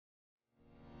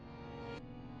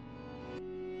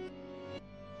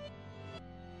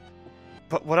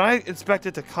But when I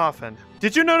inspected the coffin,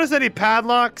 did you notice any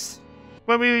padlocks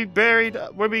when we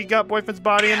got boyfriend's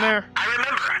body in there? I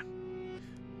remember.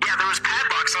 Yeah, there was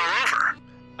padlocks all over.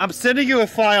 I'm sending you a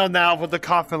file now of what the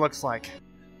coffin looks like.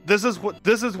 This is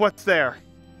what's there.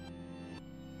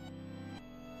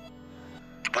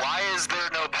 Why is there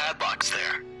no padlocks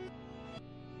there?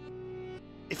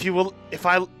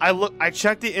 I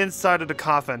checked the inside of the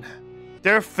coffin.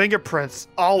 There are fingerprints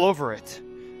all over it.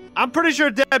 I'm pretty sure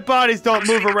dead bodies don't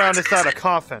move around inside a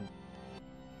coffin.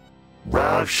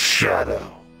 Ralph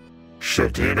Shadow,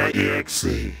 Shadina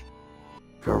EXE,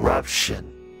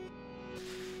 corruption.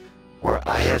 Where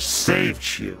I have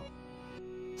saved you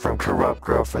from corrupt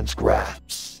girlfriend's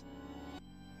grasp.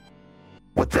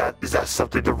 Is that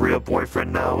something the real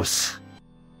boyfriend knows?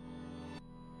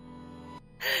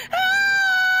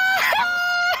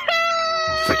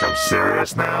 Think I'm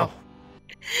serious now?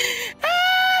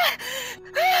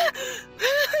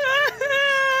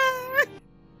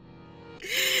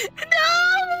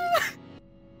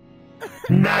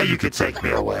 Now you can take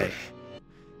me away.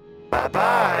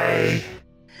 Bye-bye,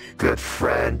 good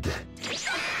friend.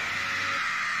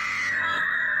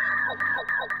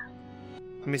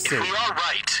 Let me see. You're all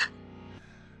right.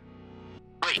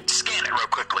 Wait, scan it real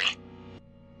quickly.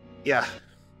 Yeah.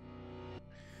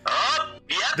 Oh,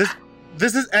 yep.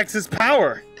 This is X's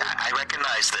power. I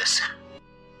recognize this.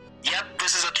 Yep,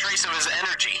 this is a trace of his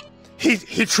energy.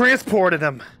 He transported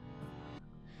him.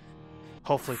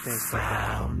 Hopefully things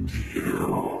found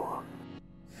you.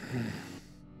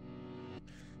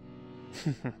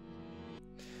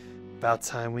 About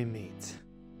time we meet.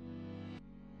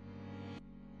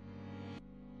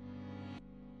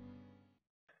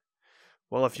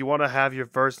 Well, if you want to have your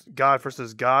first God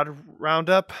versus God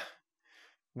roundup,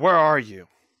 where are you?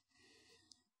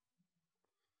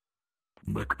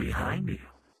 Look behind you.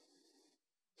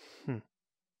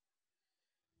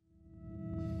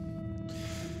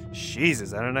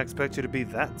 Jesus, I didn't expect you to be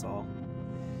that tall.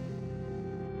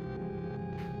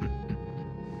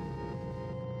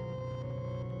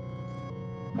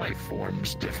 My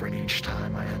form's different each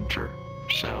time I enter,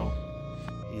 so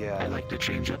yeah, I like to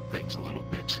change up things a little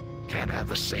bit. Can't have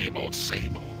the same old,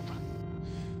 same old.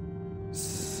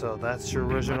 So that's your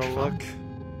original look?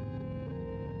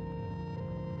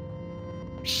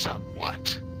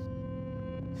 Somewhat.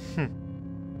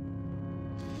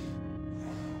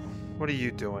 What are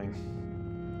you doing?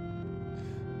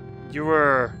 You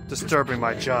were disturbing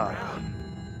my job.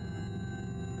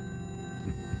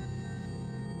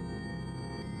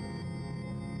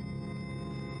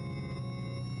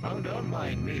 Oh, don't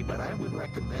mind me, but I would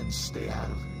recommend stay out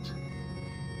of it.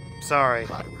 Sorry.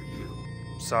 If I were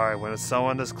you. Sorry, when it's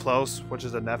someone this close, which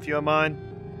is a nephew of mine,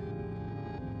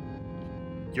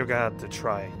 you're gonna have to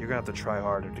try. You're gonna have to try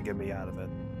harder to get me out of it.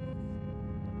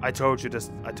 I told you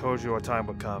this. I told you a time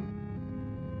would come.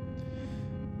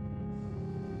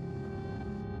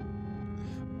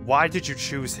 Why did you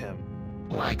choose him?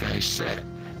 Like I said.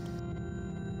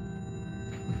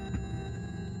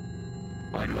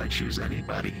 Why do I choose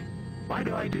anybody? Why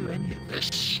do I do any of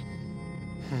this?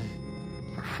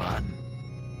 For fun.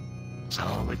 It's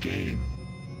all a game.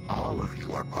 All of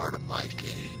you are part of my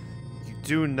game. You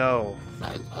do know.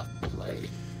 I love play.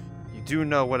 You do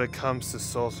know when it comes to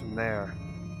souls from there.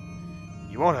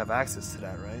 You won't have access to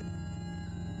that, right?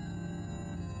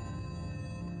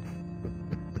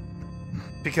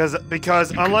 Because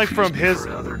unlike from his...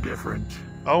 They're different.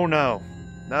 Oh no.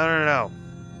 No.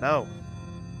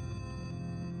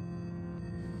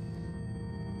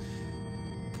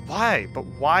 Why? But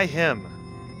why him?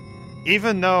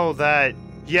 Even though that,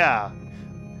 yeah,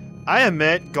 I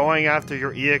admit going after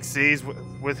your EXEs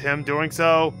with him doing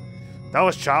so, that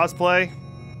was child's play.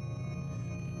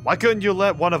 Why couldn't you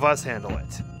let one of us handle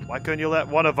it? Why couldn't you let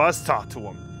one of us talk to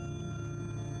him?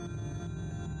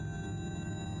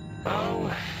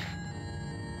 Oh,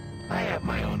 I have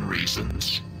my own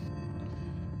reasons.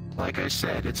 Like I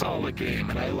said, it's all a game,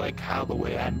 and I like how the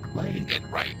way I'm playing it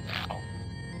right now.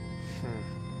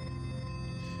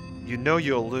 You know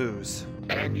you'll lose.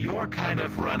 And you're kind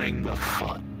of running the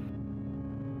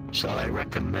fun. So I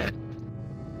recommend,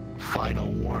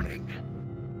 final warning,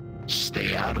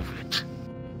 stay out of it.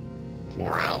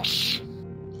 Or else.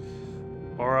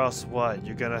 Or else what?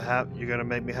 You're gonna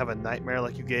make me have a nightmare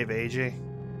like you gave A.G?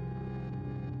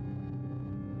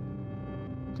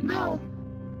 No.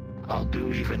 I'll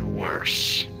do even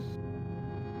worse.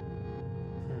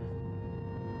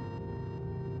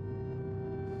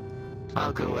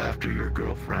 I'll go after your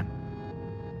girlfriend.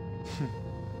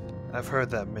 I've heard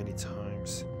that many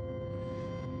times.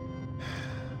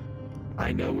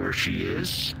 I know where she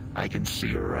is. I can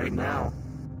see her right now.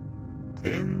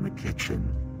 In the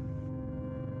kitchen,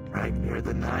 right near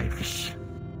the knives.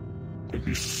 It'd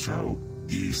be so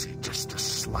easy just to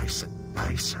slice and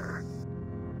dice her.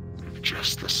 With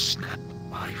just the snap of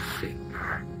my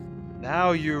finger.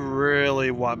 Now you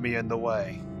really want me in the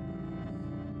way.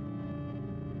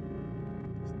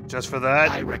 Just for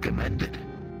that? I recommend it.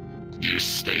 You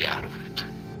stay out of it.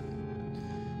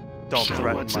 Don't so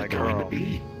threaten what's my it going girl. to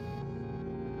be?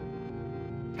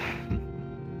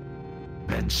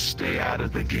 Then stay out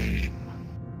of the game.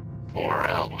 Or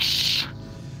else.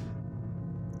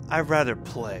 I'd rather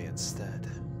play instead.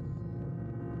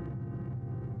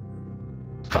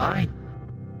 Fine.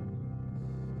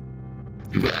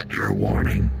 You got your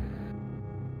warning.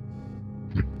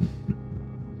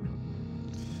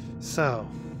 So,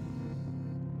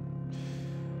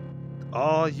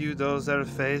 all you those that are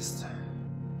faced,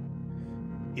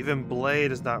 even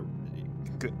Blade is not.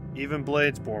 Even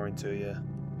Blade's boring to you.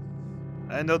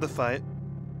 I know the fight.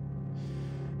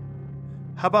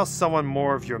 How about someone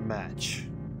more of your match?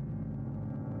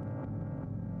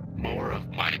 More of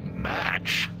my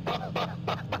match.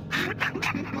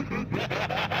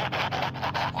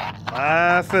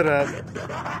 Laugh it up.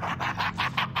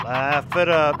 Laugh it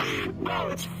up. No,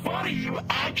 it's funny. You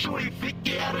actually think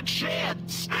you had a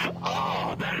chance.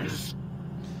 Oh, that is...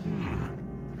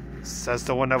 Says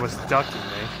the one that was ducking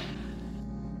me.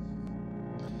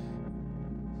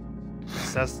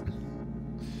 Says...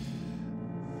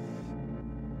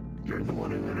 You're the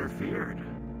one who interfered.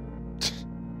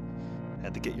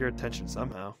 Had to get your attention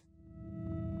somehow.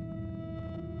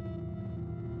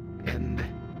 And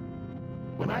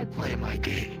when I play my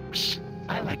games,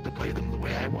 I like to play them the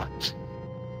way I want.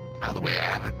 Not the way I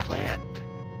have it planned.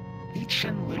 Each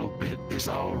and little bit is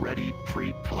already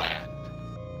pre-planned.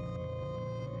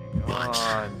 But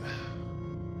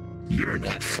you're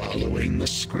not following the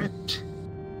script.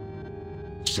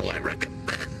 So I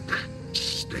recommend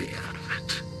stay out of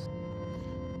it.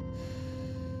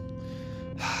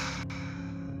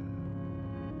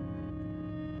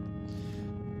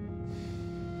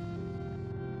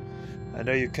 I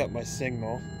know you cut my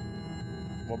signal.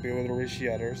 Won't be able to reach the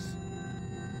others.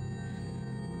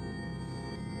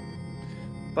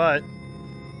 But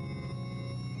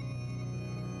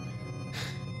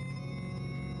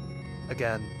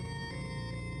again,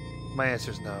 my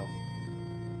answer's no.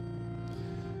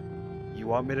 You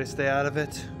want me to stay out of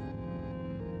it?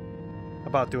 How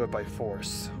about do it by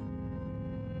force?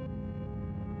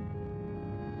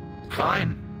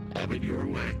 Fine. Have it your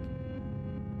way.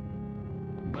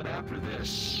 But after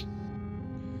this,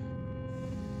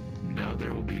 no,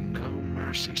 there will be no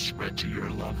mercy spread to your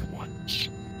loved ones.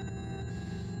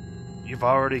 You've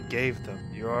already gave them.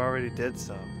 You already did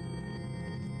so.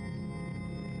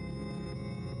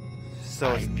 So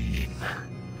I mean,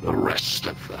 the rest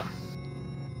of them.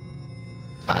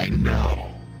 I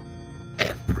know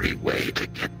every way to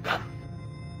get them.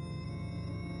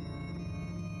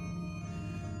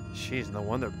 Jeez, no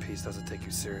wonder Peace doesn't take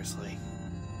you seriously.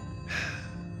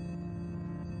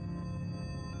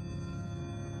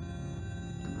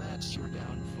 That's your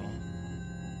downfall.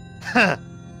 Ha!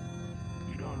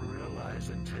 You don't realize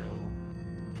until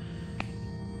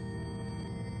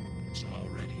it's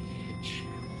already hit you.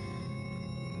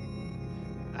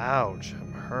 Ouch,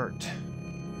 I'm hurt.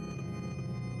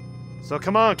 So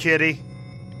come on, kitty.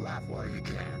 Laugh while you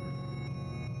can.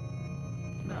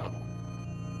 No.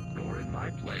 Nor in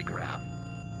my playground.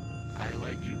 I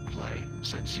let you play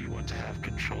since you want to have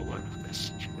control over this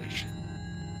situation.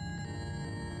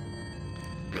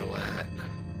 Go ahead.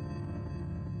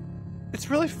 It's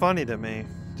really funny to me,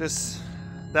 just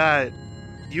that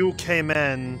you came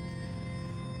in,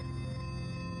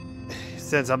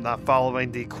 since I'm not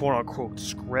following the quote-unquote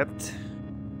script,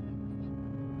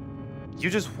 you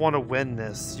just want to win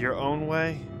this your own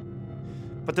way,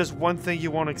 but there's one thing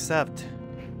you won't accept.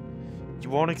 You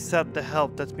won't accept the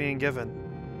help that's being given.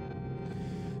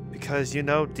 Because you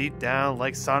know deep down,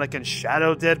 like Sonic and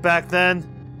Shadow did back then,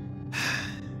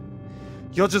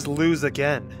 you'll just lose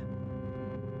again.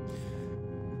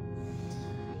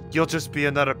 You'll just be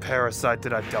another parasite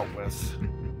that I've dealt with.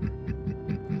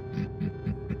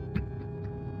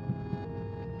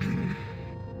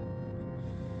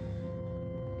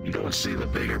 You don't see the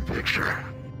bigger picture.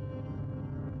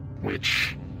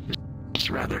 Which is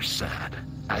rather sad.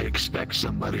 I expect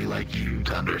somebody like you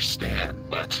to understand,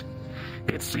 but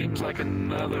it seems like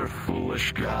another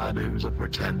foolish god who's a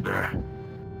pretender.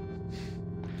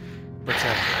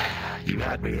 You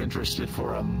had me interested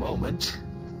for a moment.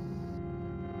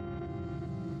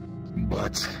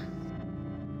 But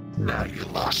now you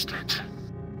lost it.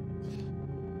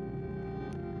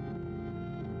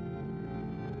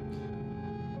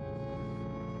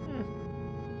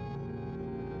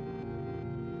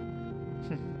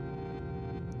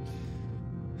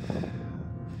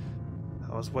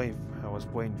 was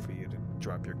waiting for you to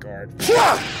drop your guard.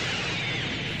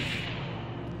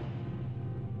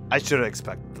 I should have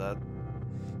expected that.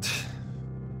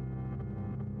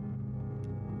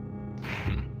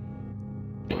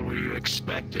 What were you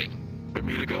expecting? For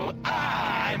me to go,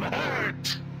 I'm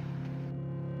hurt?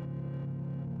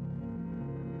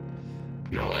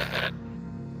 Go ahead.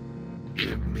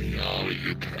 Give me all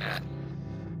you can.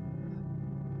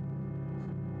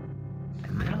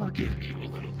 And then I'll give you a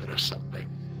little bit of something.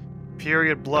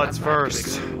 Period bloods I'm not gonna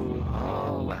first. go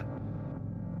all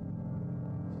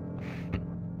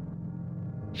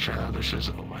childish as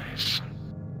always.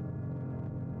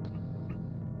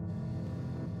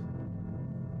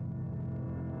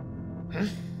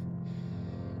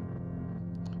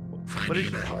 What did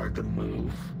Finding it hard to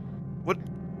move. What?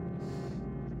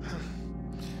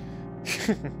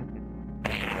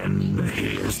 And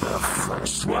here's the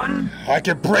first one. I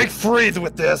can break free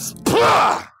with this.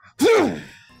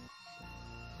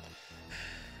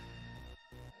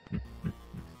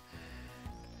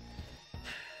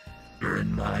 You're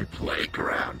in my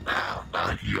playground now,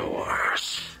 not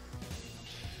yours.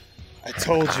 I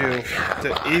told you I have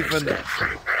to eyes even.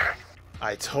 everywhere.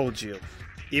 I told you,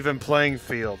 even playing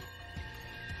field.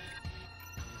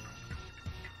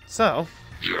 So,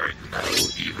 You're in no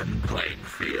even playing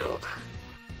field.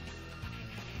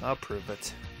 I'll prove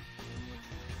it.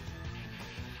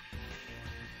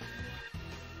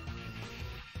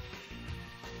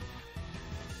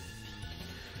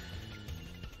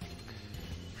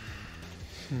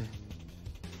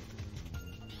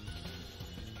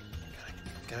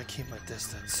 Gotta keep my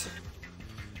distance.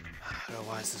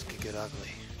 Otherwise, this could get ugly.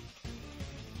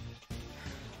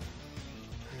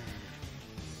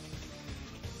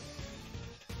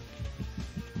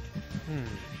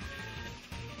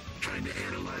 Trying to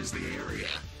analyze the area.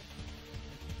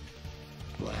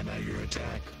 Plan out your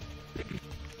attack. Making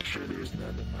sure there's none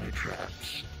of my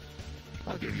traps.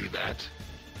 I'll give you that.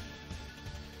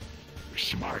 You're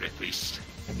smart at least,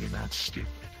 and you're not stupid.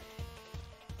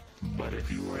 But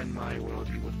if you were in my world,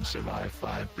 you wouldn't survive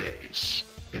 5 days.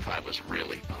 If I was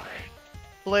really playing.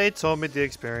 Blade told me the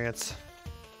experience.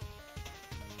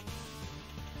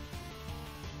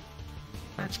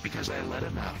 That's because I let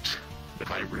him out. If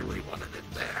I really wanted him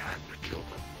there, I would kill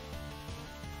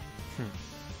him.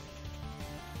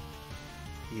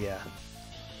 Yeah.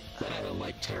 But I don't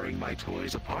like tearing my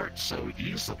toys apart so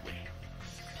easily.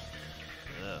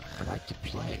 Ugh. I like to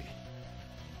play.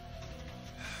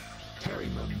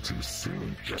 Tearing them too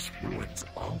soon just ruins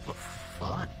all the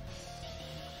fun.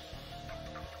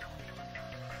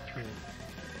 I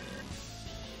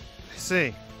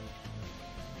see.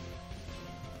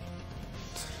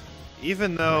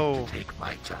 Even though, To take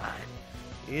my time.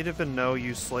 even though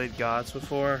you slayed gods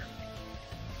before,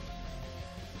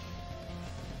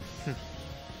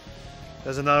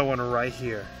 there's another one right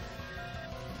here.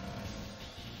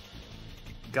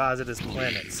 Gods of this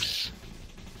planet. Please.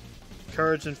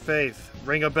 Courage and faith.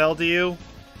 Ring a bell to you?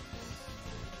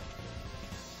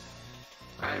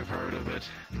 I've heard of it,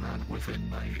 not within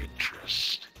my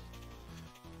interest.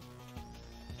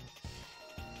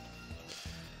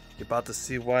 You're about to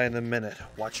see why in a minute.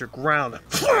 Watch your ground.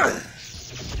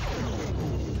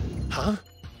 Huh?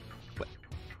 What?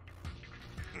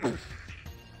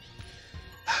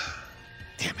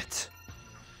 Damn it.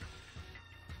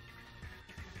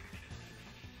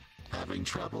 Having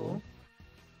trouble?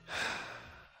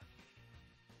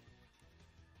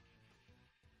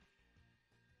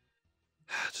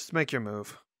 Just make your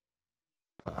move.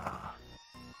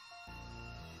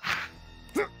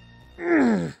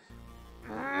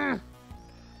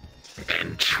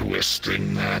 And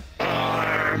twisting that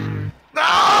arm.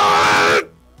 Not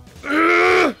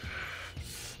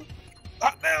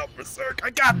now, Berserk. I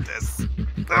got this.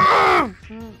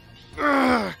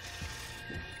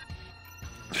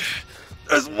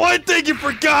 There's one thing you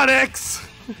forgot, X.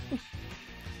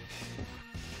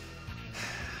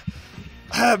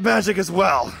 I have magic as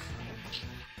well.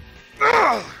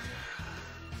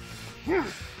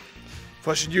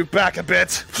 Pushing you back a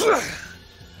bit.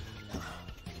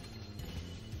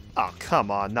 Oh, come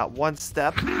on, not one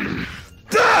step. I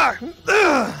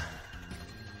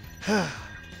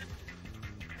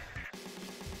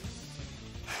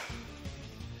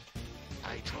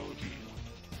told you.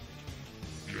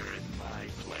 You're in my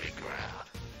playground.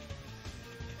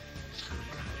 So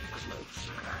come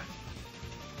closer.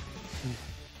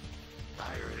 I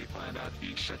already planned out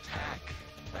each attack.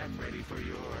 I'm ready for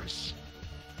yours.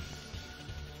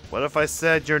 What if I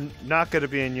said you're not going to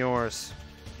be in yours?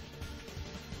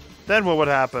 Then what would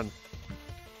happen?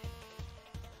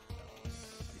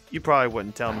 You probably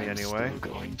wouldn't tell me I'm anyway.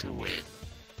 still going to win.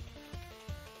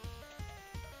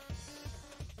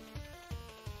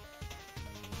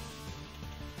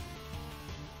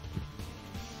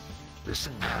 This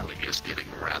alley is getting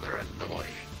rather annoying.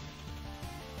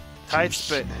 Tight Too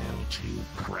space. small, too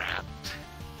cramped.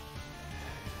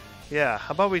 Yeah,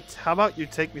 how about you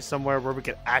take me somewhere where we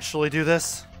can actually do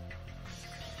this?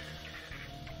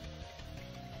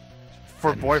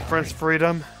 For I'm boyfriend's fine.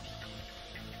 freedom?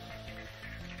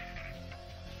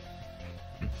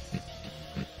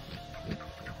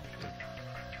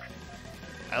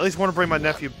 I at least want to bring my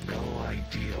nephew. No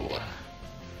idea what.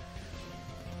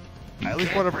 You I at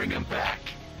least can't want to bring him back.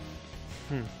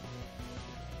 Hmm.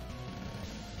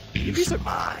 He's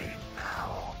mine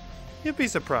now. You'd be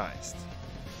surprised.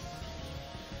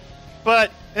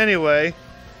 But anyway,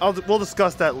 we'll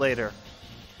discuss that later.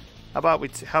 How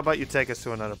about you take us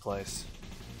to another place?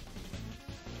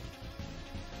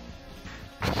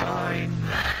 Fine.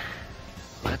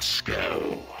 Let's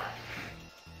go.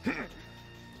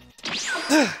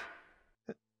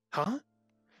 Huh?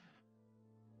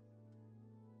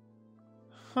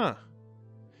 Huh.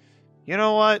 You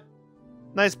know what?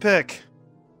 Nice pick.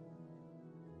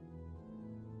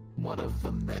 One of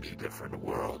the many different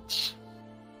worlds.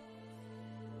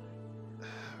 I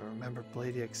remember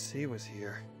BF.exe was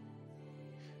here.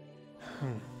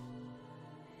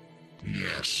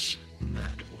 Yes,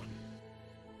 that one.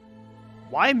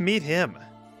 Why meet him?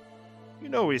 You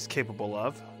know what he's capable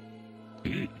of.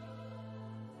 He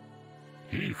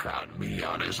found me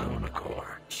on his own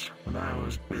accord when I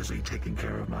was busy taking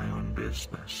care of my own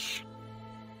business.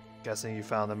 Guessing you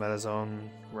found him at his own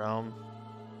realm.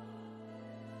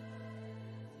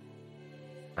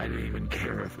 I didn't even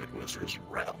care if it was his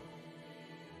realm.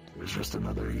 It was just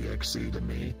another EXE to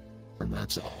me, and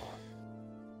that's all.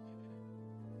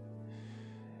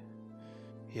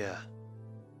 Yeah.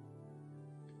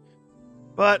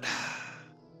 But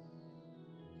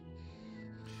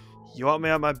you want me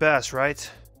at my best, right?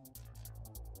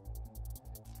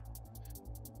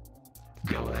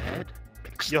 Go ahead.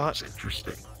 Sounds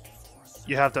interesting.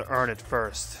 You have to earn it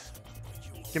first.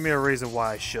 Give me a reason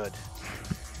why I should.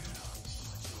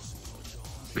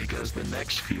 Because the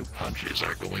next few punches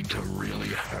are going to really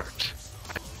hurt.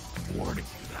 I'm warning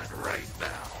you that right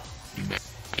now. You may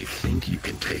think you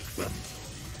can take them,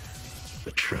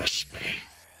 but trust me,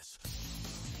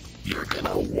 you're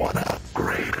gonna want to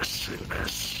upgrade as soon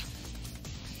as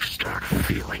you start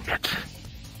feeling it.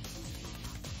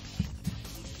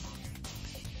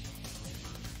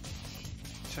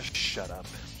 Just shut up.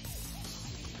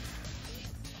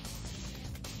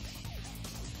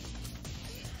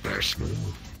 First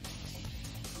move.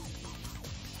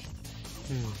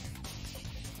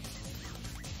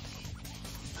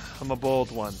 I'm a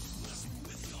bold one.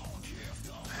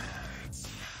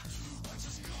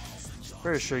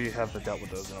 Pretty sure you haven't dealt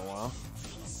with those in a while.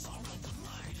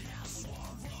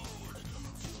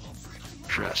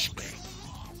 Trust me.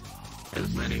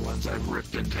 As many ones I've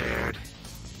ripped and teared,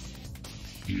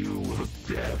 you will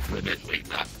definitely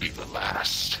not be the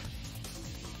last.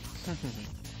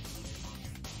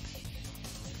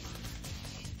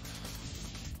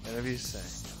 Whatever you say.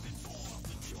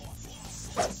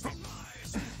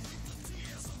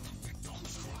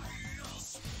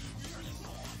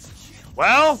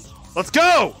 Well, let's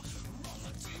go!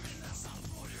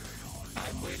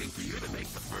 I'm waiting for you to make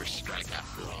the first strike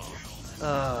after all.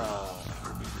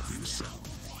 For me to do so.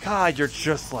 God, you're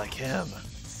just like him.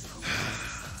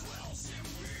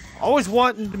 Always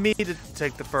wanting me to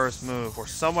take the first move, or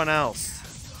someone else.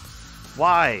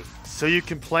 Why? So you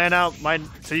can plan out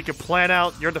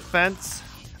your defense?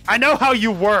 I know how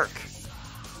you work.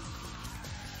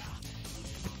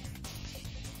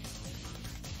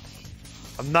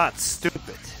 I'm not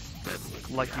stupid,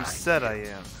 like you said I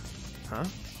am. Huh?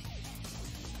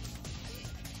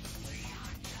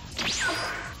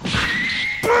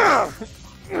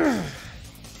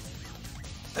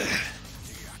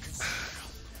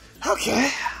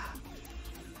 Okay.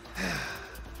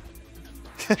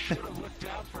 Should have looked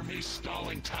out for me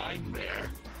stalling time there.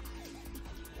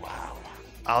 Wow.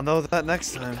 I'll know that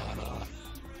next time.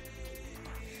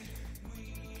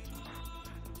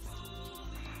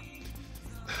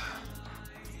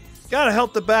 Gotta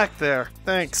help the back there.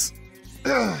 Thanks.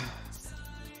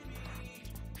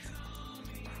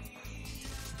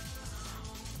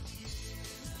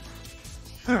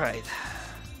 Alright.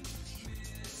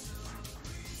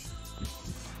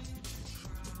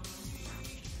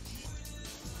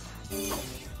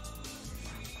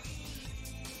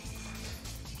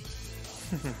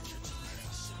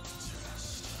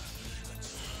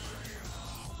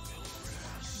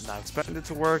 Not expecting it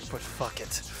to work, but fuck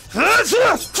it.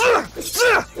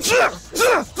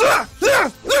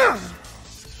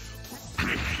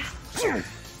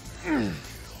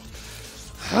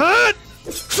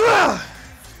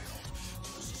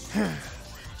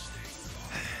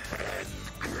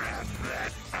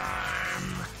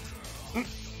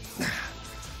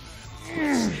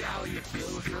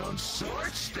 own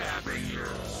sword stabbing you.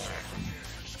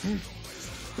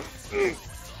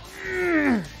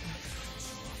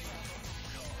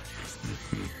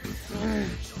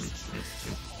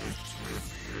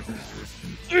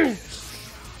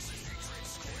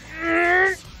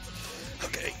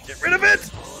 Okay, get rid of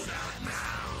it!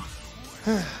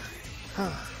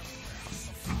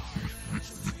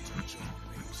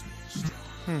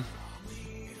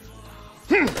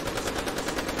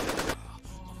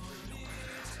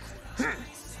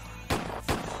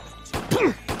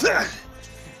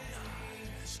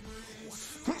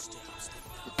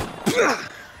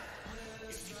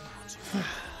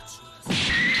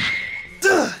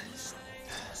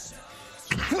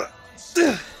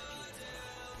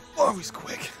 Always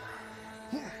quick.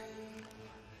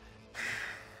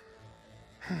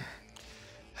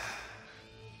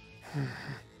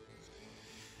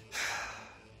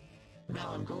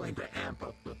 Now I'm going to amp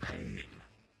up the pain,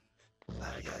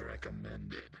 like I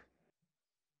recommended.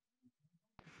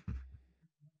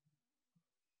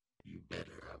 You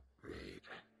better upgrade.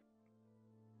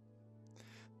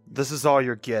 This is all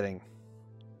you're getting.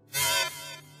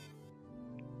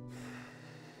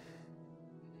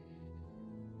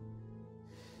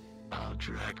 I'll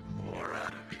drag more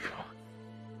out of you,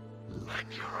 like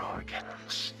your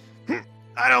organs.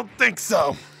 I don't think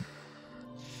so.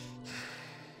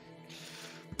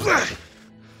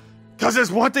 Because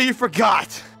there's one thing you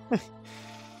forgot.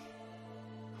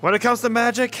 When it comes to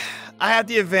magic, I have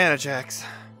the advantage, X.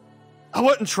 I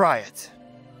wouldn't try it.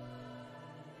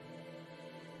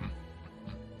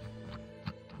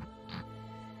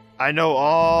 I know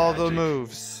all the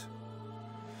moves.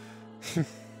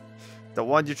 The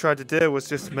one you tried to do was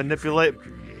just manipulate.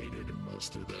 Created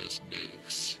most of those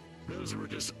moves. Those were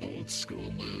just old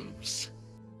school moves.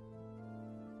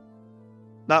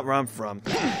 Not where I'm from.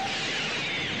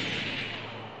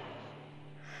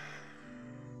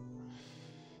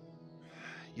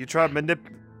 You tried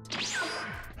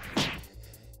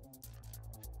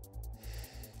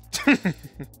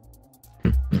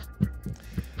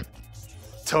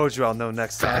Told you I'll know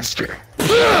next time. Faster.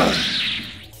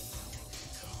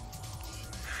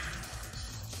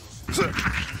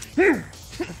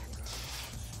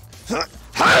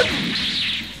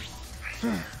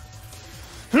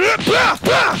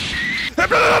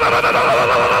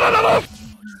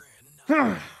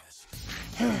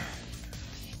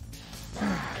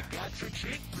 I got your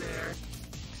cheek there.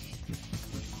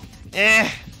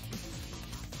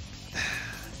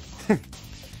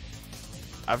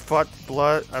 I've brought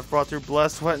through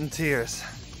blood, sweat, and tears.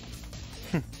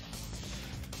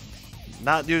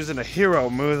 Not using a hero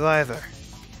move either.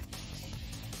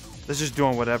 This is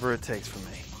doing whatever it takes for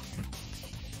me.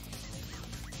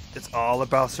 It's all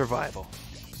about survival.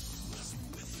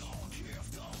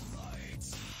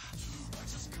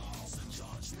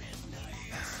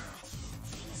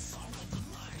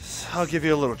 So I'll give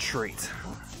you a little treat.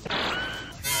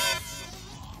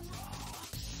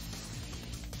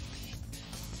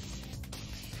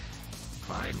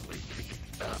 Finally picking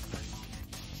it up.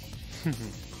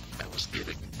 I was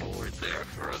getting bored there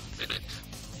for a minute.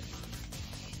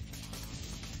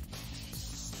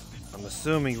 I'm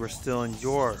assuming we're still in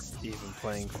your even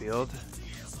playing field.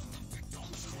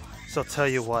 So I'll tell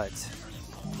you what.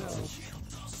 No,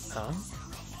 Huh?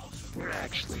 we're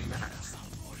actually not.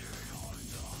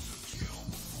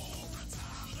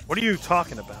 What are you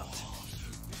talking about?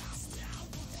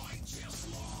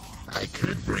 I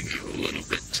could bring you a little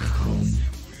bit to home.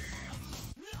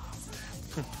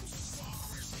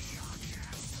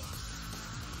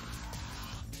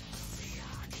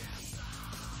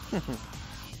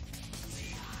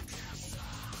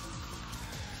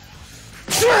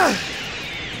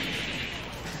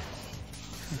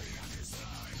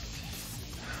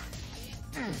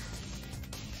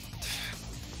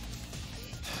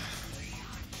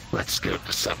 Let's go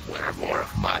to somewhere more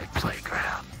of my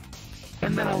playground.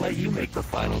 And then I'll let you make the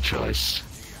final choice.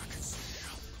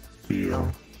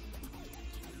 Feel?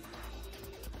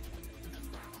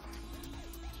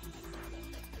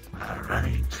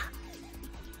 Alright.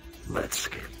 Let's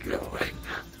get going.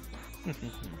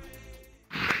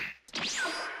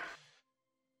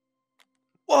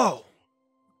 Whoa!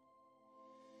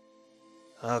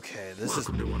 Okay, this is...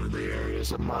 Welcome to one of the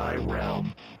areas of my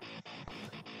realm.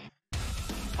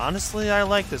 Honestly, I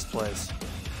like this place.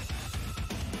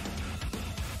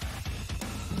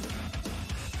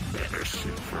 Better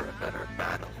suit for a better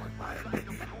battle, in my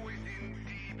opinion.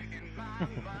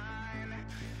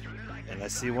 And I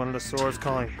see one of the swords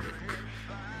calling.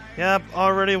 Yep,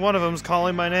 already one of them's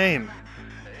calling my name.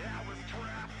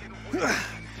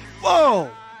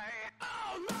 Whoa!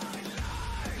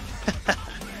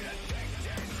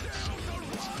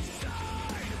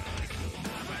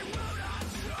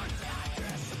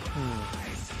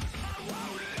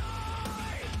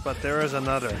 but there is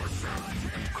another.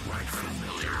 Quite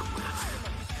familiar with.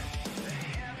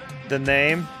 The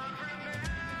name?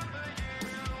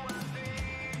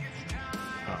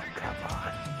 Oh, come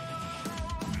on.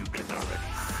 You can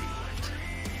already feel it.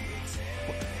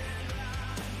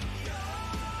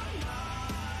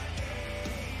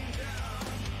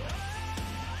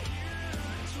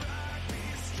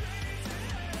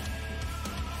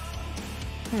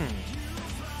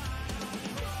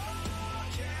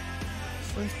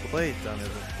 Slim's blade done it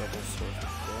with double sword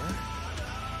before.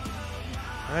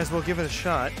 Might as well give it a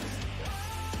shot.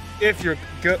 If you're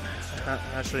good.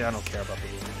 Actually, I don't care about the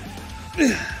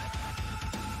movie.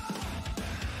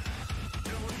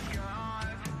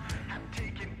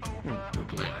 We'll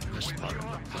play this part of the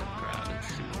program and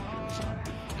see what goes on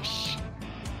with this.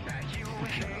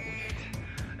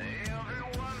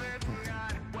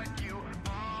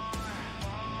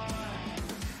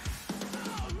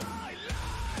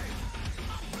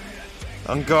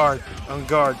 On guard,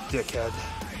 dickhead.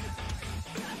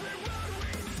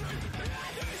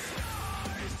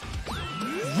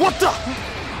 What the?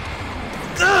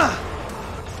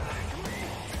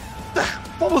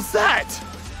 What was that?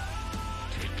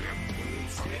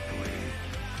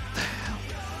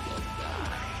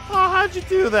 Oh, how'd you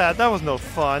do that? That was no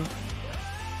fun.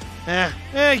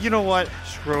 You know what?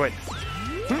 Screw it.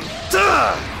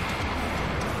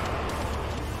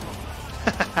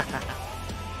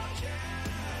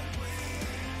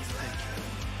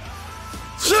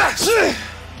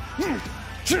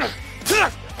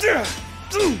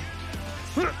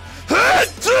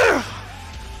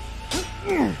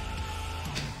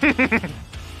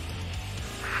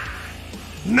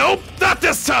 Nope, not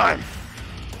this time.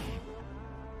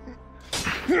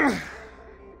 No,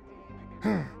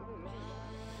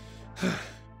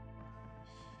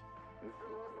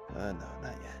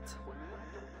 not yet.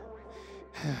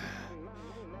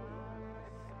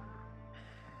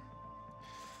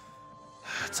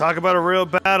 Talk about a real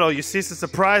battle. You cease to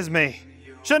surprise me.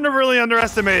 Shouldn't have really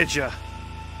underestimated you. I'm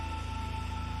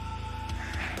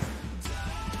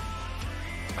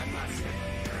not even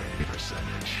a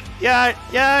percentage. Yeah,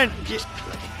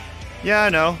 I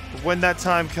know. When that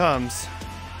time comes,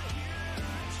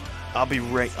 I'll be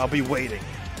waiting.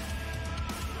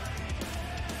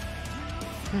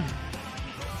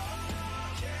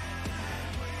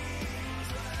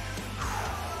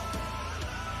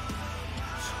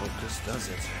 Let's hope this does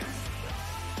it.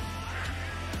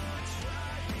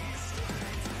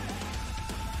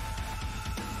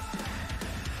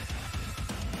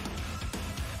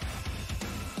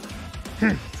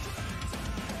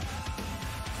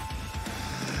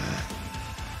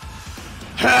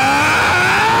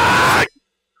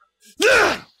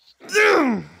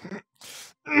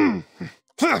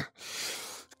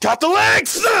 Got the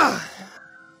legs!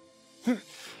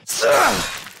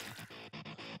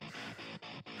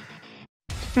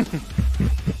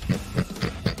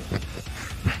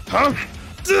 Huh?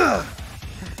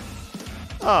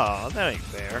 Oh, that ain't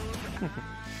fair.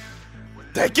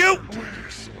 Thank you!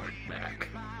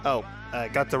 Oh, I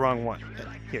got the wrong one.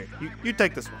 Here, you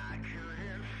take this one.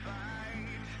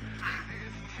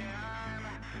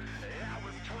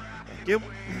 Thank you.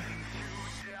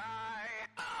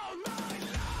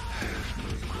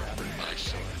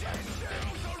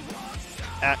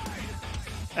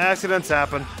 Accidents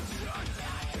happen.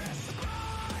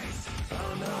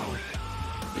 Oh no.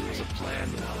 It was a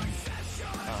planned one.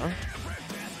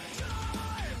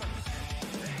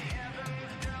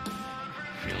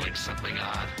 Feeling something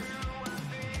odd.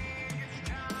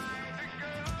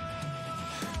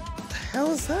 What the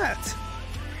hell is that?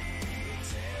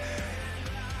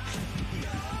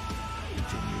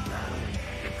 Continue battling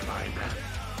and find out.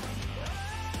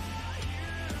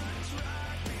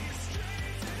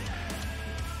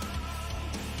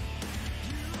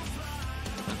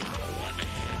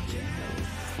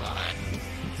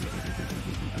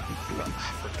 I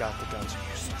forgot the guns are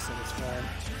useless in this form.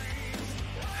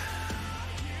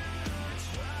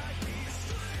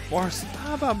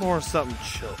 How about more something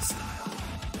chill style?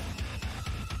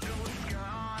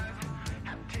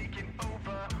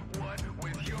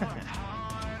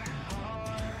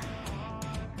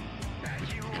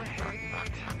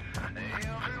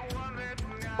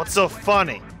 What's so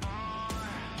funny?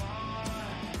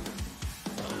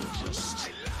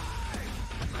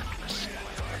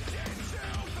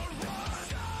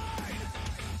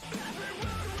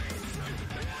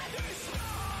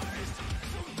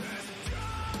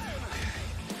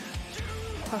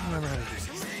 I don't remember how to use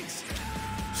these things.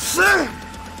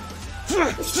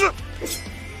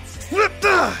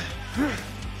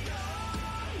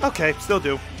 Okay, still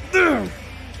do.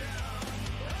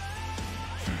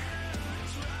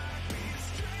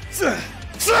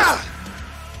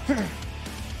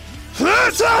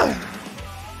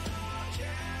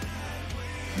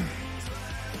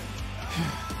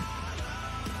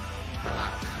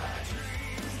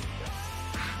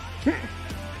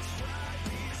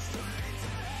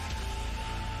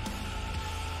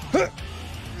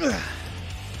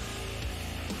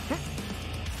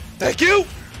 Thank you.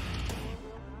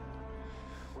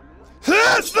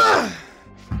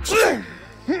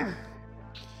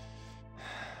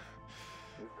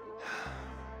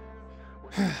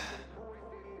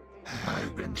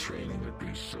 I've been training with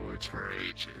these swords for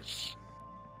ages.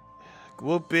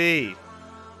 Whoopee.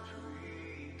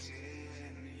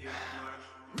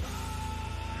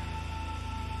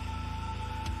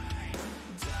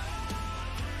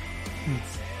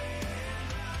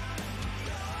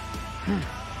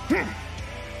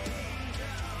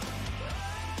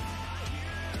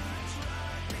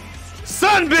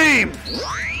 Sunbeam!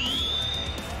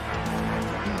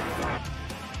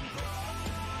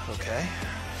 Okay.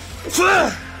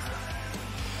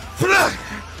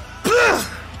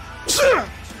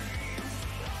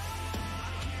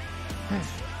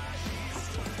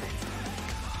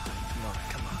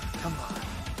 Come on.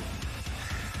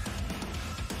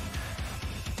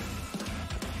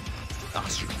 I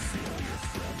should feel your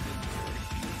friend in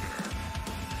your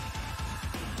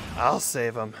ear. I'll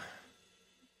save him.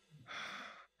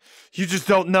 You just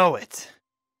don't know it.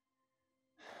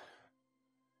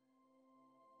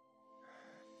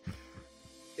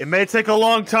 It may take a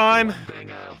long time. One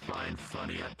thing I'll find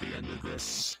funny at the end of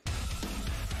this.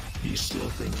 You still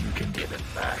think you can get it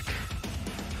back?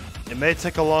 It may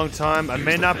take a long time. I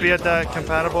may not be at that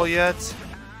compatible yet.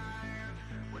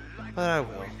 But I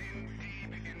will.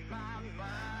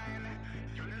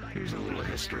 Here's a little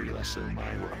history lesson in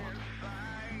my world.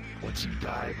 Once you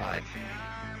die by me,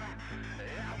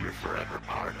 you're forever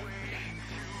part of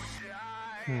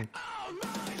me.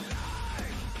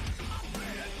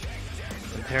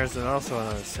 And here's also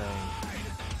another saying.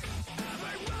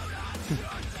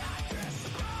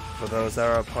 For those that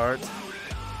are apart,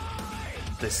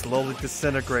 they slowly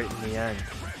disintegrate in the end.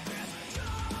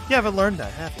 You haven't learned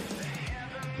that, have you?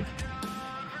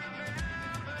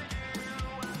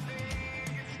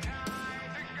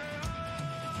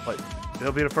 But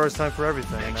it'll be the first time for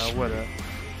everything, now would it?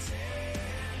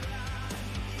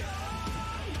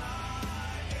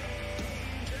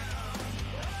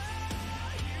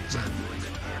 I'm going to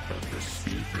amp up the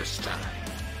speed this time.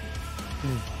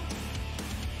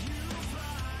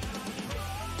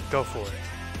 Go for it.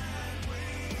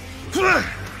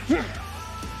 Yeah,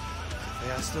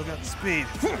 I still got the speed.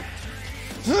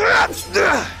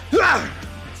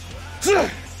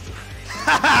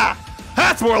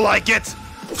 That's more like it!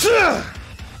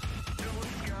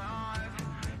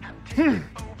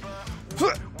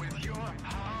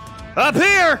 Up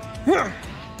here!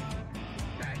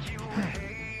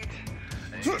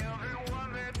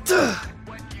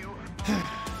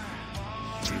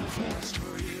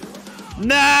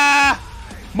 Nah!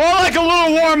 More like a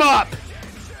little warm-up!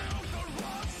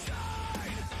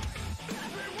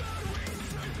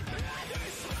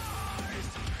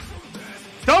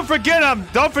 Don't forget him!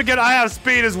 Don't forget I have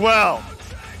speed as well!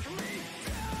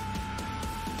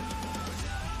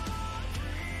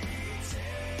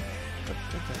 What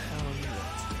the hell are you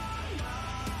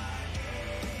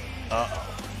at? Uh-oh.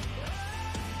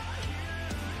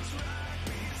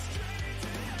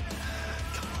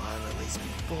 Come on, release me,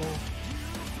 bull.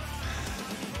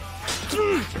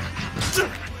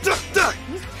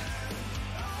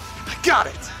 I got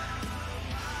it!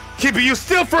 Keeping you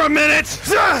still for a minute!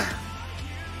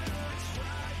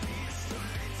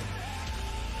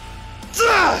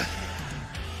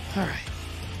 Alright,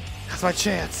 that's my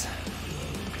chance.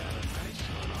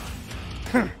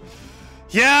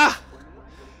 Yeah?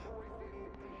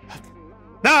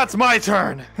 Now it's my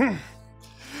turn.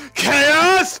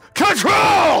 Chaos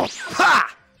Control!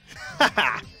 Ha!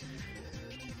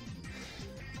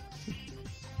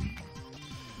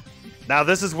 Now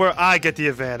this is where I get the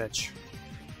advantage.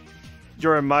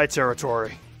 You're in my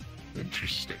territory.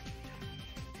 Interesting.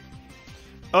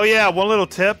 Oh yeah, one little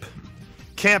tip.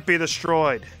 Can't be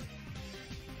destroyed.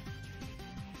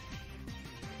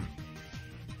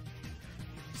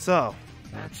 So.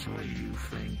 That's what you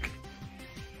think.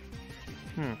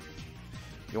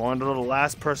 You want to know the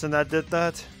last person that did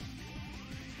that?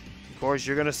 Of course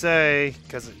you're gonna say,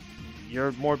 because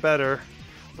you're more better.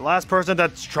 The last person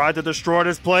that tried to destroy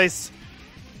this place,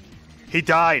 he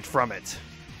died from it.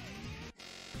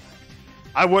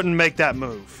 I wouldn't make that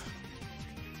move.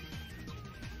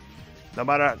 No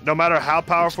matter how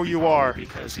powerful you are.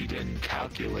 Because he didn't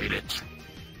calculate it.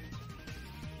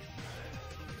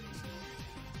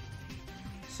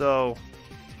 So,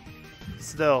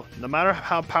 still, no matter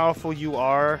how powerful you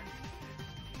are,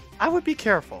 I would be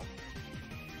careful.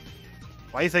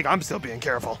 Why do you think I'm still being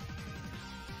careful?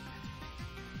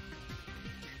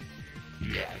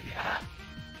 Yeah.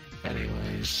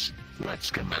 Anyways, let's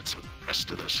commence with the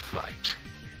rest of this fight.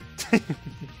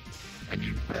 And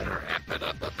you better amp it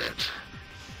up a bit.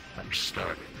 I'm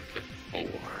starting to get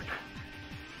bored.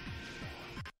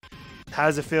 How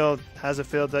does it feel? How does it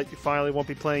feel that you finally won't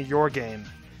be playing your game?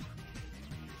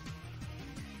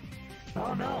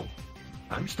 Oh no,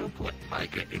 I'm still playing my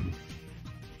game.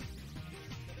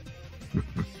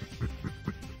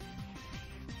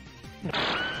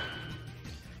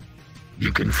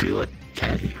 You can feel it,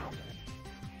 can't you?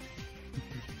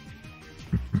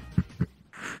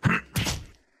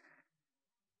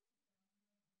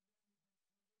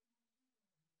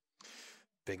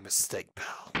 Big mistake,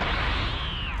 pal.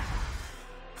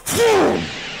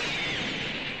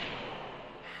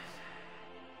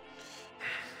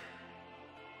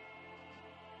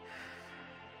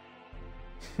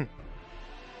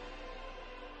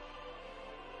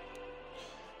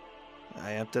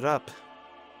 I amped it up.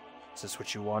 Is this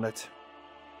what you wanted?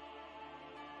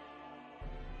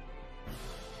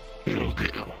 It'll do.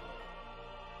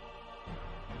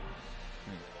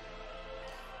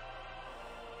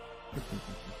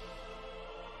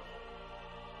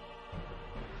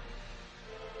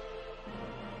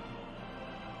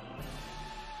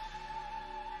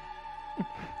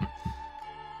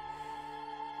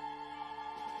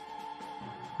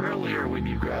 Earlier when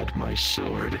you grabbed my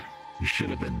sword, you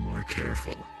should have been more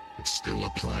careful. It still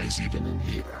applies even in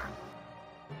here.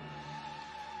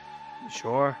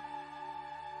 Sure.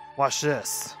 Watch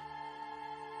this.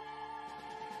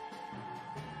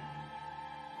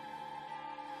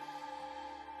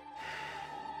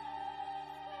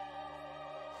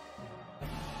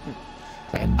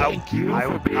 And thank you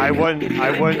for being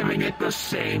giving it the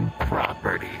same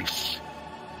properties.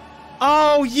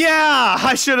 Oh yeah!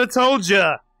 I should have told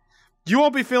you! You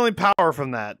won't be feeling power from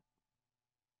that.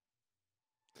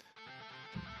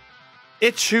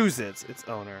 It chooses its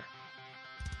owner.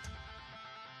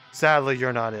 Sadly,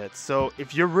 you're not it. So,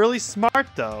 if you're really smart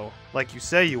though, like you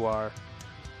say you are,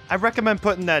 I recommend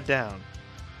putting that down.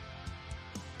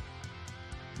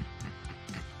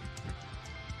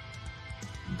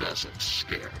 Doesn't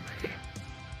scare me.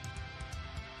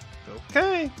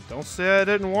 Okay, don't say I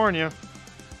didn't warn you.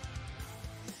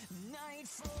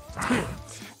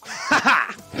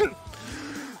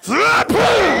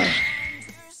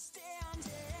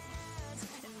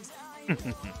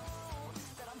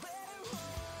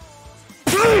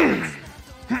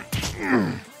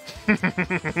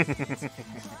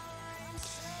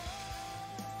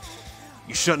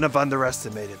 You shouldn't have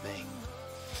underestimated me.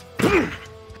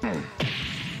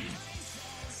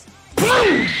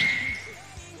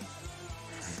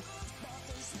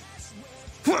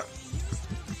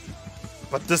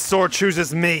 But this sword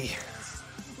chooses me.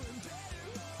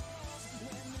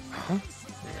 Huh? Yeah,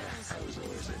 I was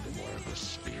always into more of the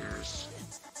spears.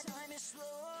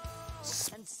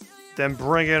 Then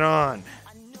bring it on.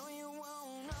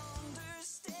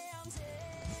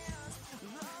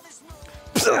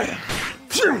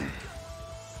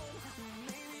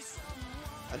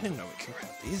 I didn't know we could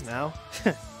grab these now.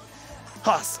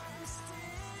 Awesome.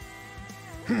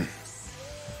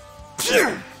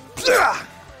 Signal's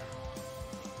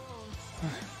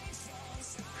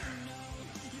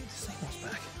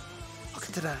back. I'll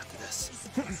get to that after this.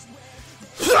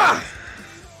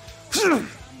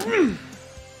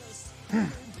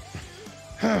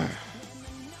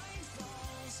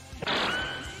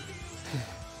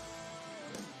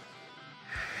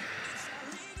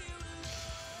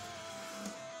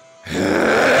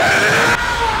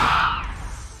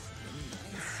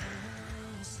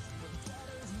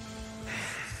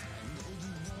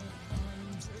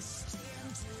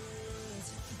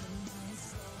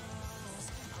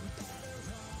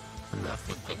 Enough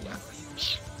with the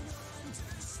weapons.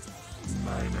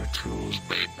 Minor tools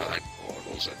made by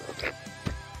mortals and other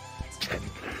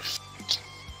pretenders.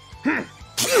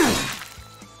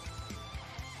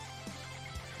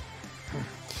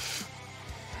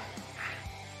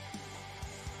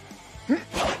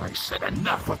 I said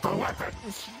enough with the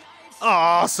weapons.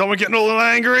 Aw, someone getting a little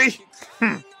angry?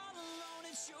 Huh?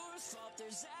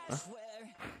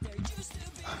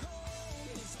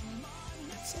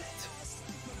 That's it.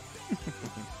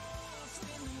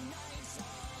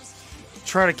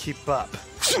 Try to keep up.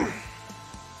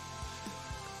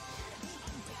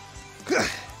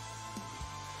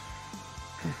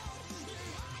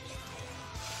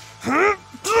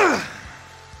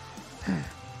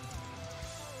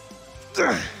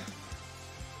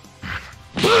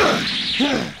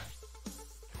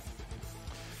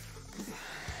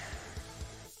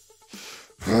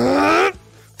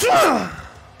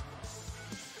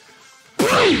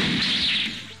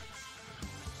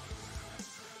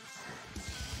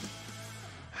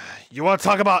 You want to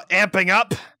talk about amping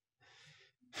up?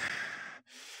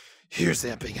 Here's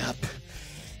amping up.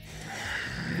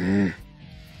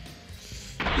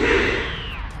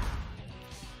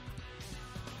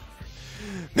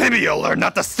 Maybe you'll learn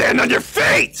not to stand on your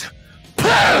feet!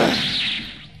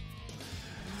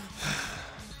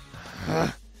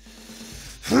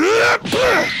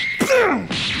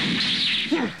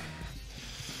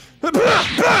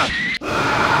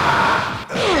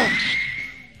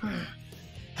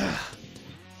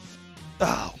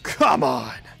 Oh, come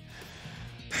on!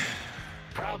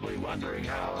 Probably wondering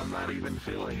how I'm not even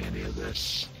feeling any of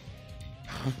this.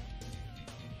 Huh?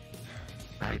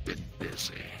 I've been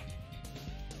busy.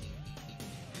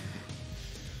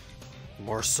 The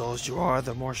more souls you are,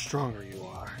 the more stronger you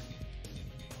are.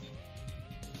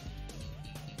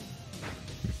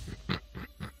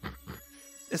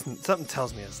 Something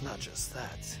tells me it's not just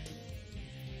that.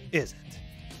 Is it?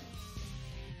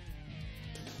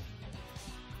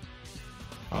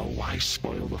 Oh, why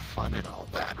spoil the fun and all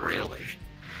that, really?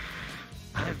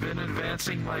 I've been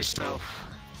advancing myself.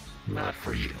 Not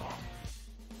for you.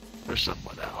 For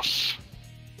someone else.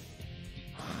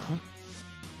 Huh?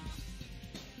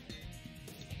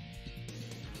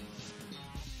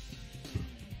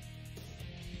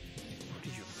 What are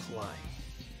you implying?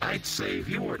 I'd say if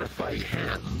you were to fight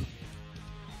him,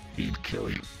 he'd kill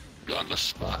you on the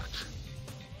spot.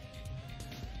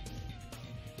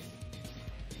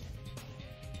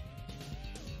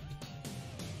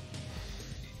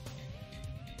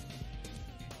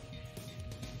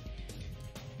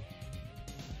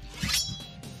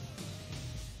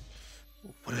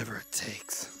 Whatever it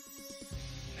takes.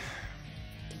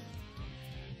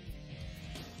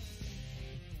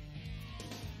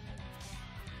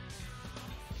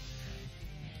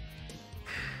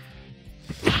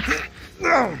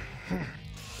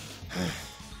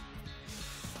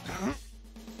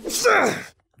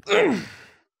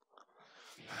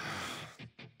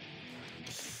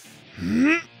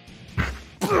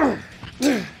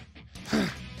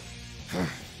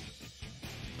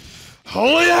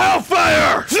 Holy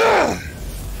hellfire!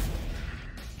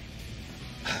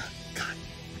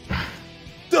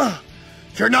 God.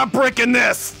 You're not breaking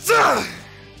this!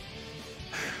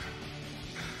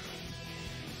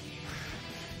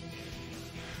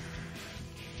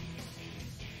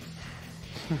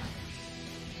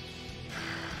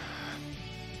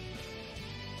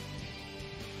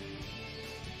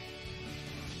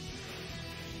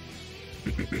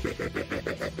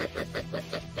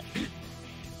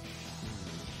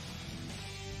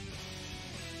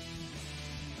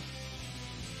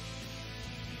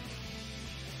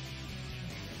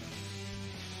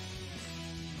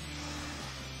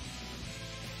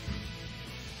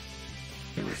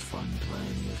 It was fun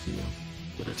playing with you,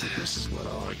 but if this is what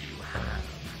all you have,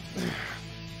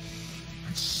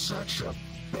 it's such a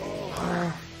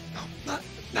bore. No,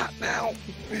 not now.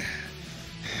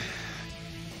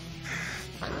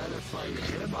 I'd rather fight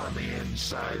him on the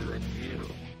inside than you.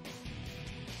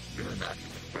 You're not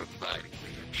even providing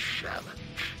me a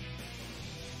challenge.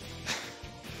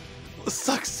 Well,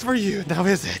 sucks for you, now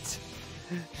is it?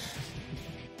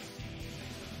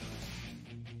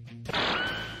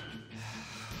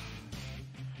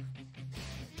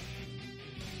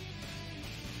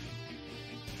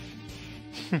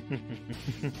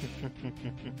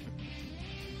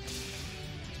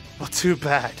 Well, too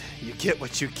bad. You get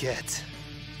what you get.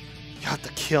 You have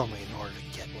to kill me in order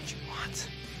to get what you want.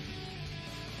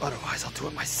 Otherwise, I'll do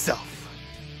it myself.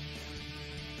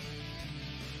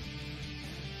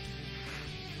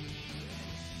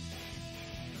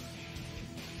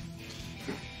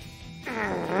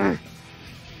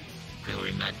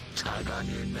 Feeling that tug on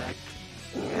your neck?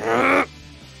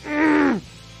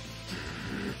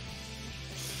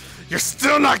 You're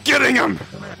still not getting him!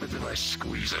 What happens if I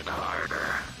squeeze it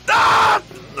harder? Ah!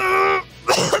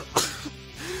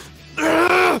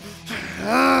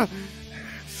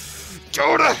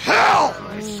 Go to hell!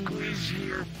 I squeeze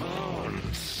your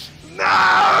bones.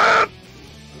 No!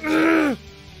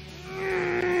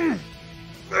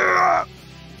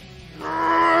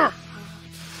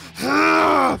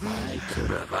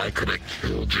 I could have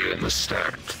killed you in the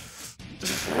start.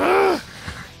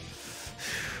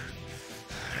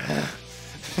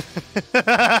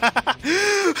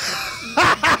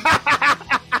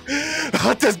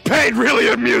 This pain really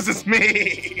amuses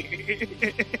me.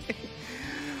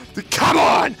 Come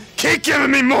on! Keep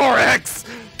giving me more, X!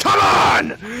 Come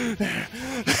on!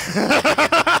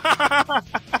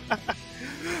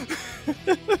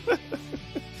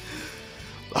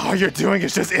 All you're doing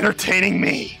is just entertaining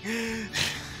me.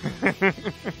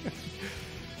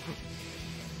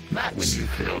 Not when you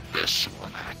feel this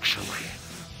one. actually.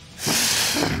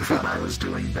 You thought I was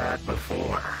doing that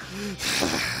before.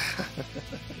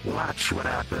 Watch what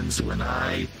happens when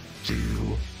I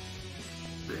do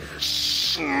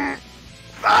this.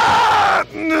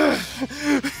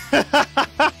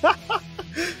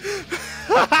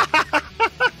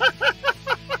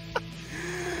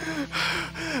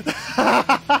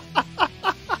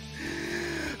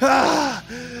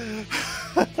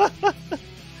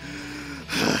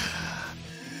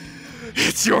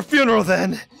 It's your funeral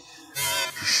then. You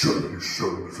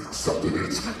shouldn't have accepted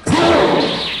it.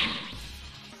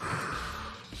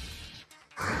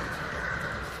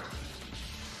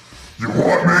 You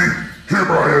want me?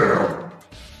 Here I am.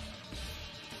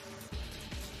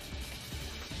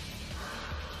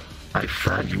 I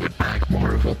thought you would pack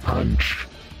more of a punch.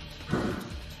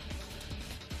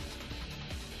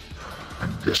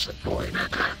 I'm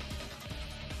disappointed.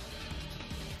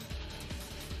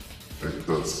 Hey,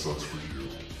 that sucks for you.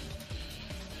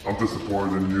 I'm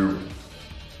disappointed in you.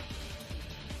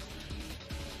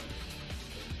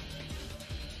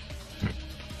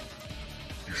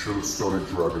 You should have studied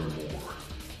Dragon more.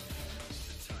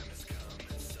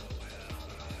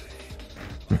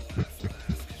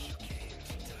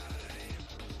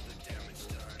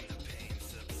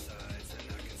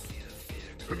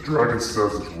 The dragon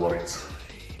says it's right.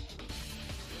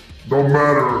 No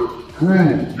matter who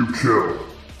you kill,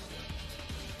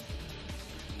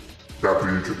 that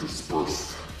being can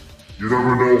disperse. You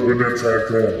never know when that time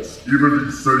comes, even if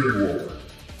you say you won't.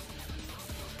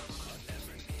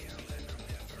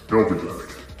 He'll be back.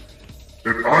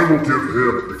 And I will give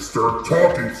him a stern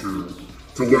talking to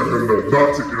let him know not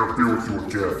to interfere with you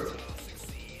again.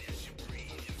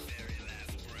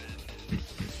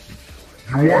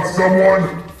 You want someone?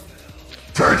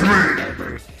 Take me!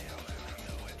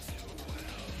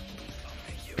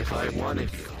 If I wanted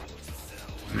you,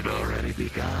 you'd already be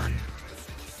gone.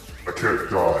 I can't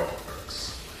die, X.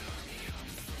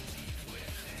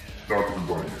 Not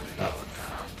everybody. Oh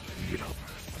no, you don't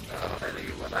know any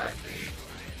what I mean.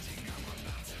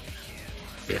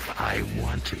 If I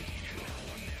wanted you,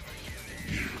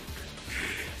 you'd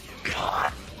be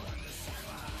gone.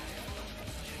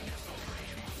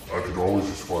 I could always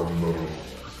just find another one.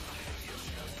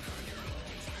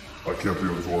 I can't be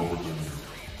absorbed within you.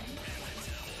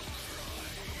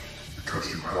 Because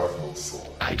you have no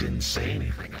soul. I didn't say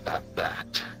anything about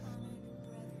that.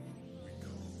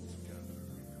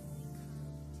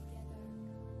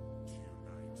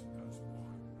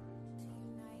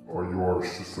 Or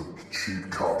yours just a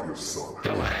cheap copy of Sun.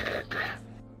 Go ahead.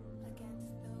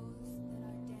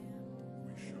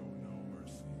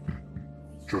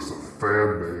 Just a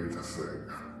fan-made thing.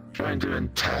 Trying to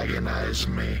antagonize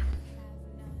me.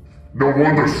 No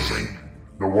wonder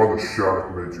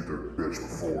Shattuck made you their bitch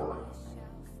before.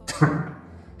 I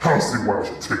don't see why I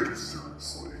should take you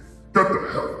seriously. Get the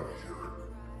hell out of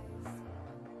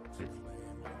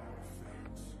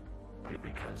here.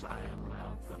 Because I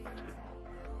allowed them to.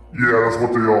 Yeah, that's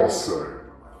what they all say.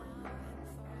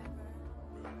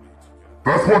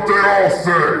 That's what they all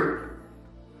say!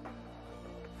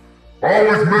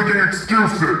 Always making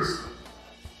excuses!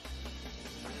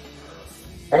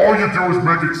 All you do is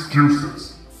make excuses.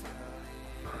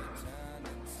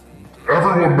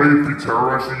 Everyone may be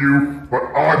terrorizing you, but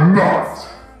I'm not!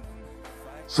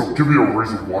 So give me a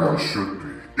reason why I should be,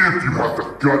 if you have the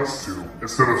guts to,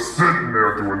 instead of sitting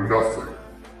there doing nothing.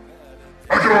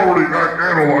 I can already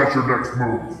analyze your next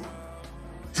move.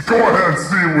 So go ahead and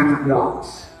see if it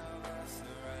works.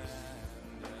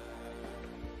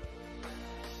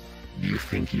 You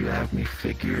think you have me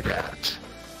figured out?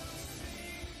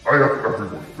 I have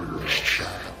everyone figured out.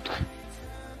 Child.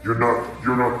 You're not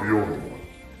the only one.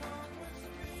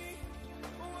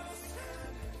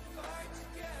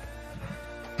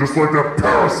 Just like that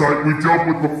parasite we dealt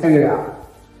with before.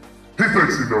 He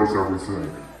thinks he knows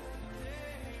everything.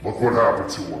 Look what happened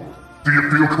to him. Do you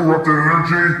feel corrupted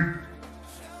energy?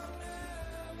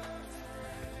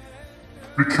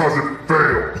 Because it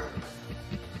failed.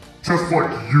 Just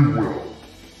like you will.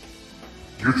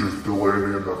 You're just delaying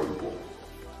the inevitable.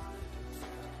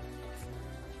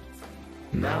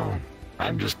 No,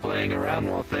 I'm just playing around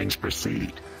while things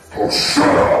proceed. Oh, shut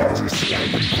up! You see,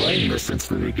 I've been playing this since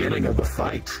the beginning of the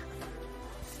fight.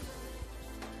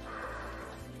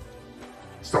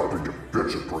 Stop being a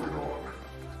bitch and bring it on.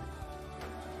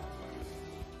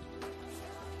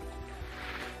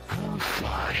 Oh,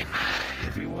 fine.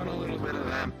 If you want a little bit of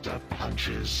amped up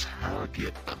punches, I'll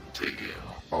give them to you.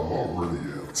 I'm already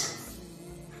amped.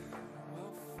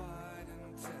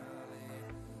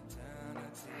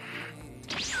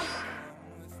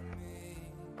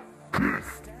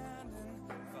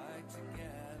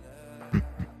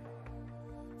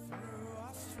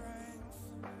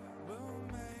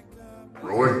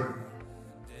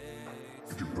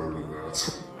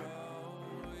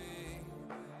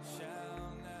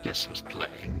 this was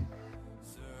playing.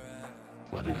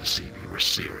 Wanted to see if you were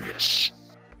serious.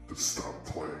 Just stop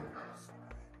playing.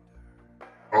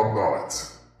 I'm not.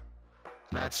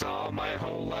 That's all my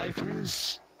whole life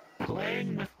is.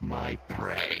 Playing with my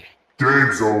prey.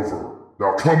 Game's over.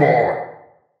 Now come on!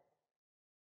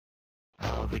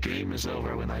 Oh, the game is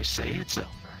over when I say it's over.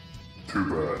 Too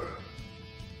bad.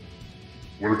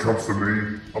 When it comes to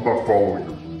me, I'm not following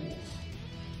your rules.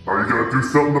 Are you gonna do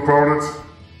something about it?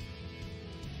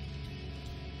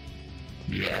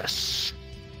 Yes.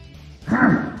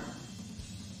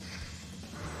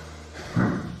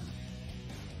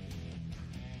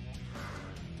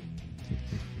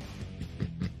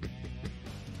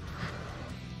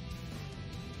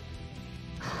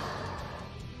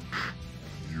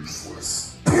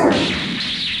 Useless.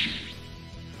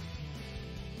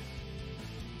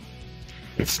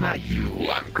 It's not you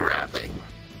I'm grabbing.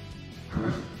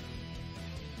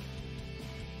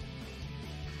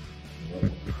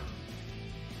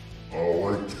 Oh,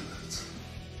 I get it.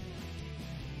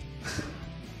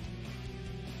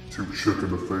 Too chicken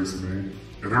to face me.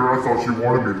 And here I thought you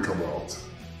wanted me to come out.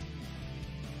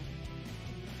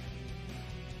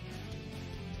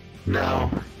 No,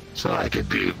 so I could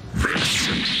do this.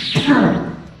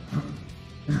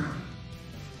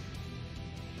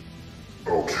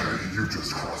 Okay, you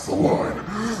just crossed the line.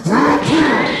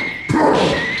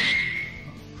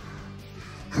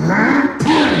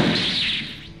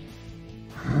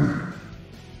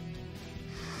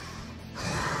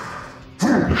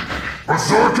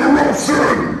 Berserker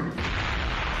Wilson!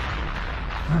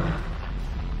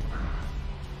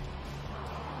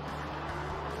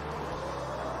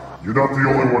 You're not the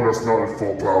only one that's not at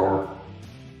full power.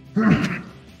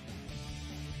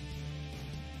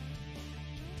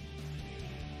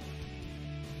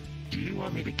 Do you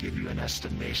want me to give you an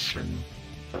estimation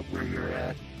of where you're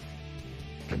at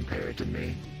compared to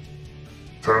me?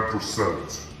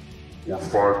 10% or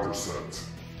 5%.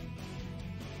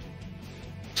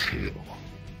 2.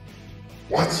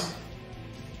 What?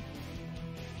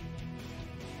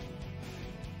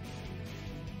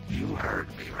 You heard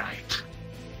me right.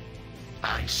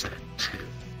 I said 2.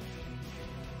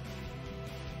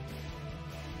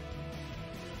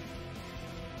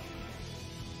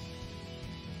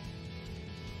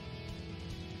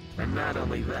 And not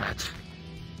only that,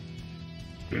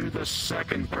 you're the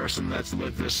second person that's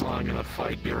lived this long in a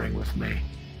fight during with me.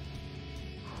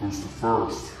 Who's the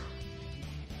first?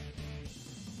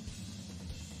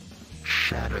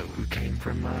 Shadow, who came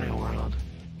from my world.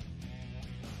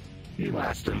 He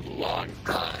lasted a long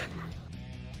time.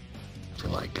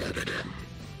 Till I gutted him.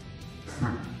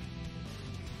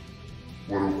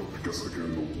 What, I guess I get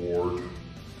an award?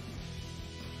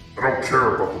 I don't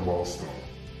care about the milestone.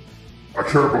 I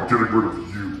care about getting rid of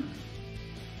you.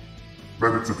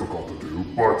 Maybe it's difficult to do,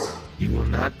 but... You will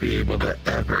not be able to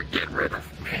ever get rid of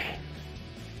me.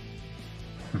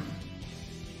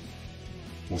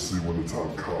 We'll see when the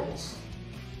time comes.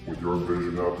 When your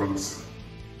invasion happens,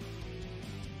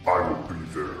 I will be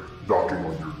there, knocking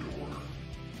on your door.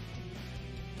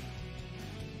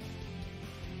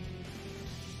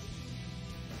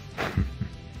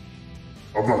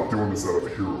 I'm not doing this out of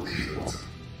hero shit.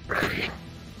 Ready?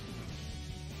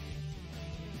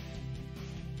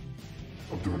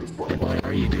 I'm doing this by Why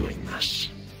are you doing this?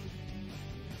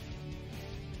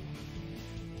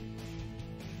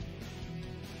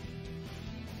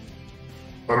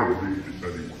 I don't need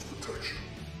anyone's protection.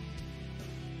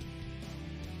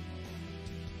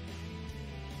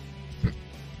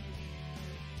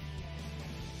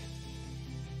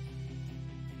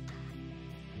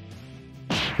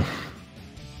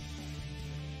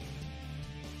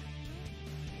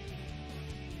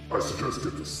 I suggest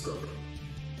get this step.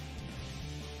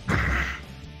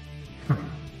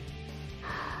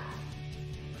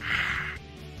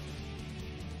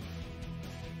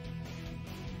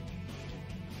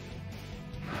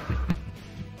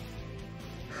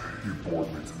 You bored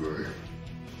me today.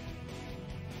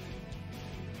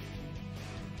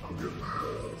 I'm getting the hell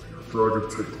out of here. Dragon,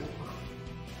 take over.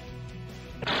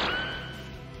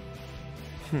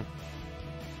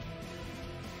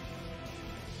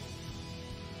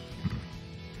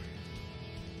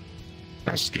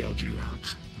 I scaled you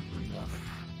out enough.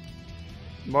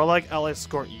 More like I'll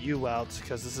escort you out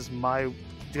because this is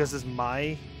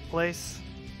my place.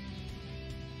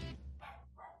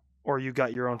 Or you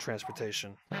got your own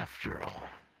transportation. After all,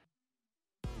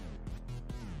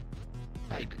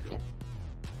 I do.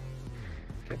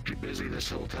 Kept you busy this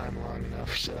whole time long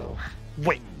enough, so...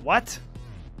 Wait, what?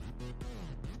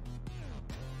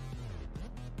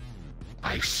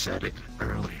 I said it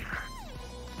earlier.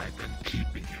 I've been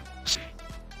keeping you busy.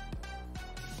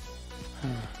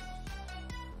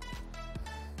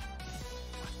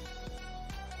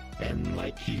 And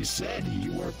like he said,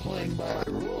 you were playing by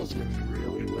the rules when you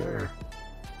really were.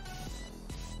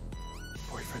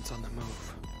 Boyfriend's on the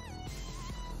move.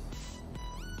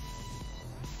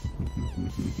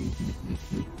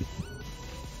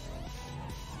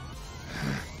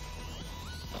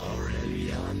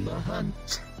 Already on the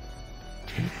hunt.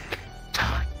 Tick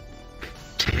tock,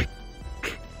 tick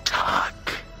tock.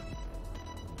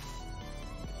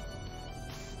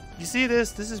 You see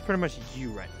this? This is pretty much you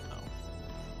right now.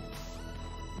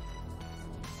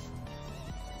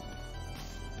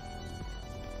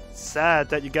 Sad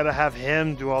that you gotta have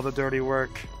him do all the dirty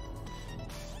work.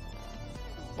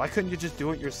 Why couldn't you just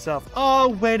do it yourself? Oh,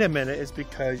 wait a minute. It's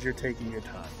because you're taking your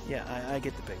time. Yeah, I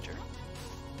get the picture.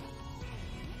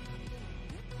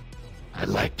 I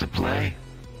like to play.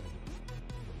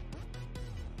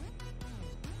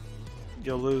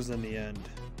 You'll lose in the end.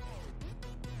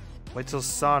 Wait till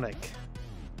Sonic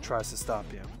tries to stop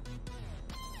you.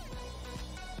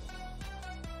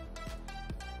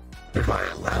 If I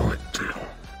allow it to.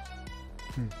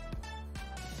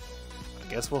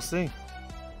 I guess we'll see.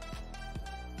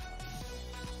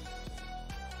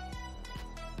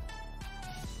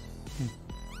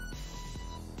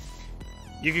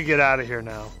 You can get out of here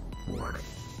now. Warning.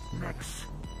 Next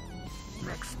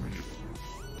meeting.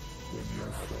 When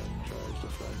your friend tries to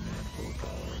find manful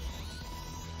power,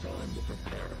 tell him to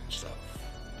prepare himself.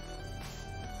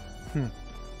 And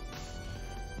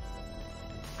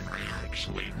I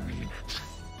actually mean it.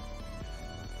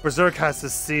 Berserk has to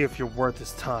see if you're worth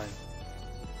his time.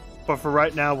 But for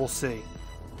right now, we'll see.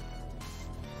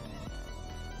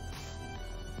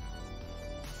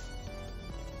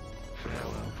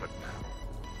 Farewell for now.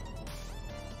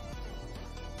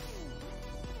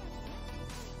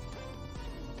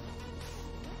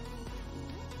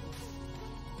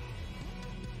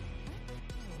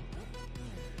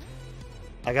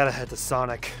 I gotta head to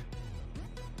Sonic.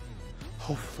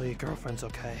 Hopefully, your girlfriend's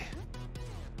okay.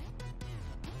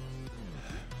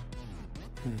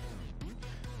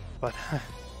 But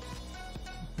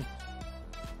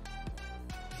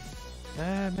I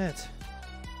admit,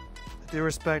 I do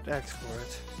respect X for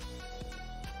it.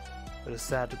 But it's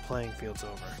sad the playing field's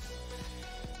over.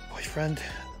 Boyfriend,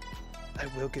 I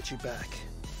will get you back.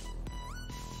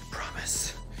 I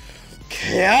promise.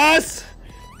 Chaos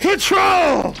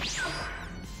Control!